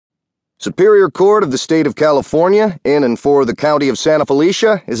Superior Court of the State of California, in and for the County of Santa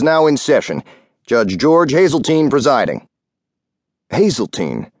Felicia, is now in session. Judge George Hazeltine presiding.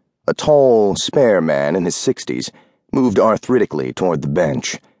 Hazeltine, a tall, spare man in his 60s, moved arthritically toward the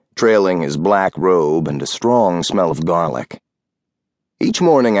bench, trailing his black robe and a strong smell of garlic. Each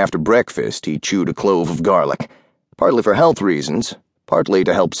morning after breakfast, he chewed a clove of garlic, partly for health reasons, partly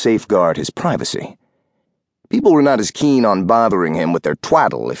to help safeguard his privacy. People were not as keen on bothering him with their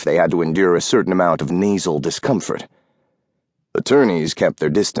twaddle if they had to endure a certain amount of nasal discomfort. Attorneys kept their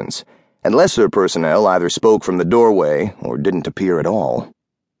distance, and lesser personnel either spoke from the doorway or didn't appear at all.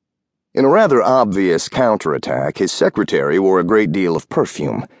 In a rather obvious counterattack, his secretary wore a great deal of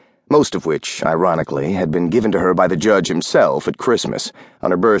perfume, most of which, ironically, had been given to her by the judge himself at Christmas,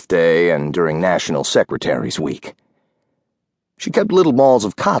 on her birthday, and during National Secretaries Week. She kept little balls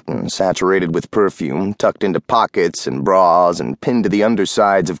of cotton saturated with perfume tucked into pockets and bras and pinned to the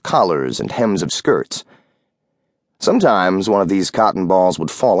undersides of collars and hems of skirts. Sometimes one of these cotton balls would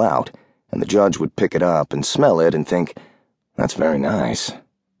fall out, and the judge would pick it up and smell it and think, "That's very nice.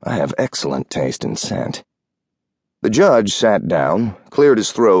 I have excellent taste in scent." The judge sat down, cleared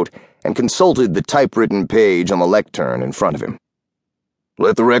his throat, and consulted the typewritten page on the lectern in front of him.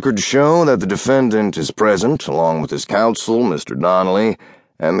 "Let the record show that the defendant is present, along with his counsel, Mr. Donnelly,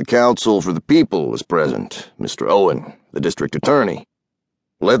 and the counsel for the people is present, Mr. Owen, the district attorney.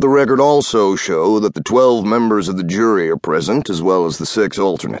 Let the record also show that the 12 members of the jury are present, as well as the 6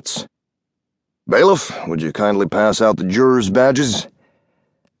 alternates. Bailiff, would you kindly pass out the jurors' badges?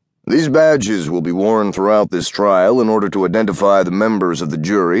 These badges will be worn throughout this trial in order to identify the members of the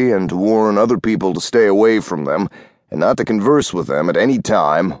jury and to warn other people to stay away from them and not to converse with them at any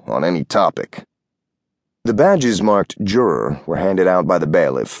time on any topic." The badges marked juror were handed out by the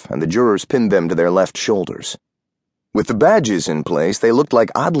bailiff, and the jurors pinned them to their left shoulders. With the badges in place, they looked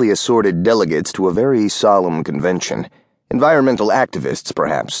like oddly assorted delegates to a very solemn convention. Environmental activists,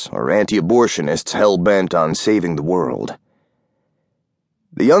 perhaps, or anti-abortionists hell-bent on saving the world.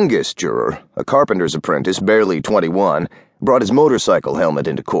 The youngest juror, a carpenter's apprentice barely 21, brought his motorcycle helmet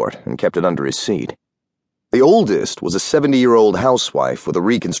into court and kept it under his seat. The oldest was a 70-year-old housewife with a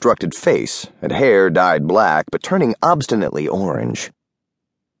reconstructed face and hair dyed black but turning obstinately orange.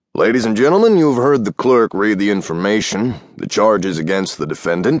 "Ladies and gentlemen, you have heard the clerk read the information, the charges against the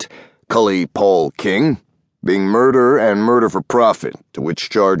defendant, Cully Paul King, being murder and murder for profit, to which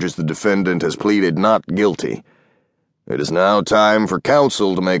charges the defendant has pleaded not guilty. It is now time for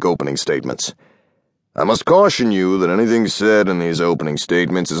counsel to make opening statements. I must caution you that anything said in these opening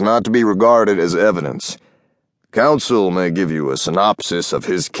statements is not to be regarded as evidence. Counsel may give you a synopsis of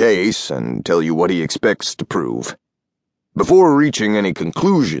his case and tell you what he expects to prove. Before reaching any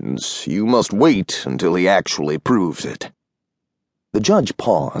conclusions, you must wait until he actually proves it." The judge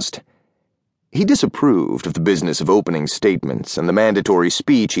paused. He disapproved of the business of opening statements and the mandatory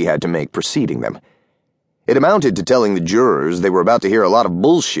speech he had to make preceding them. It amounted to telling the jurors they were about to hear a lot of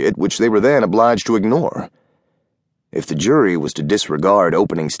bullshit which they were then obliged to ignore. If the jury was to disregard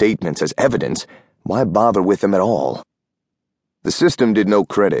opening statements as evidence, why bother with them at all? The system did no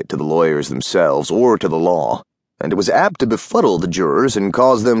credit to the lawyers themselves or to the law, and it was apt to befuddle the jurors and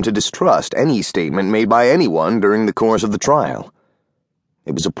cause them to distrust any statement made by anyone during the course of the trial.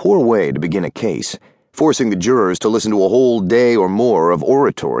 It was a poor way to begin a case, forcing the jurors to listen to a whole day or more of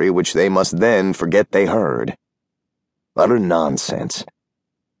oratory which they must then forget they heard. Utter nonsense.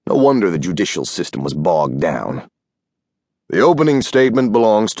 No wonder the judicial system was bogged down. "The opening statement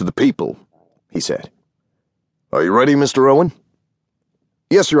belongs to the people," he said. "Are you ready, Mr. Owen?"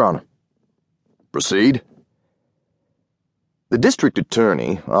 "Yes, Your Honor." "Proceed." The district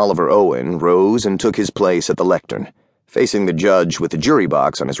attorney, Oliver Owen, rose and took his place at the lectern, facing the judge with the jury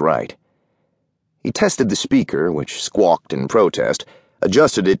box on his right. He tested the speaker, which squawked in protest,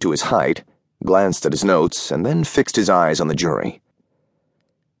 adjusted it to his height, glanced at his notes, and then fixed his eyes on the jury.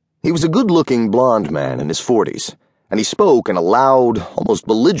 He was a good-looking blond man in his 40s, and he spoke in a loud, almost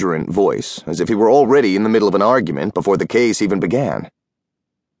belligerent voice, as if he were already in the middle of an argument before the case even began.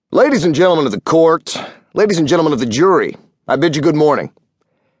 "Ladies and gentlemen of the court, ladies and gentlemen of the jury, I bid you good morning.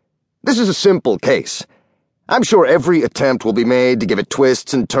 This is a simple case. I'm sure every attempt will be made to give it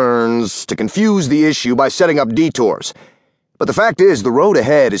twists and turns, to confuse the issue by setting up detours. But the fact is, the road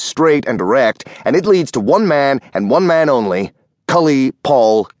ahead is straight and direct, and it leads to one man and one man only, Cully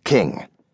Paul King.